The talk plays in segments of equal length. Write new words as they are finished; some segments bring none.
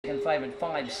favourite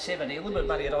 570. A little bit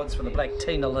money at odds for the black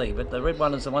Tina Lee, but the red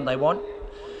one is the one they want.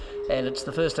 And it's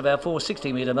the first of our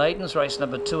 460 metre maidens, race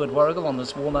number 2 at Warragul on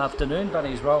this warm afternoon.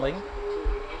 Bunny's rolling.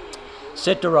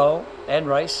 Set to roll and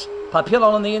race.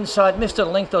 Papillon on the inside, missed it a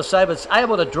length or so, but it's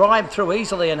able to drive through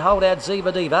easily and hold out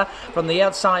Ziva Diva. From the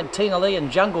outside, Tina Lee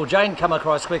and Jungle Jane come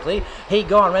across quickly. He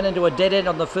gone, ran into a dead end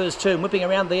on the first two. Whipping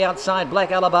around the outside,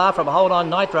 Black Alabar from Hold On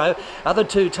Nitro. Other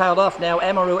two tailed off now,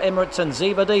 Amaru Emirates and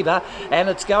Ziva Diva. And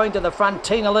it's going to the front,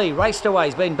 Tina Lee raced away.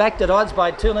 He's been backed at odds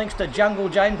by 2 lengths to Jungle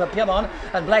Jane, Papillon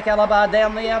and Black Alabar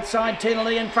down the outside. Tina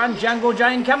Lee in front, Jungle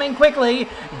Jane coming quickly.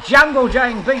 Jungle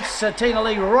Jane beats Tina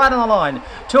Lee right on the line.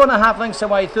 2.5 lengths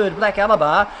away third, Black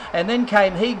Alabar. And then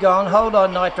came He Gone, Hold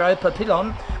On Nitro,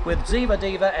 Papillon with Ziva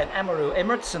Diva and Amaru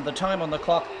Emirates, and the time on the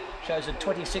clock shows at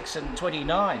 26 and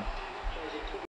 29.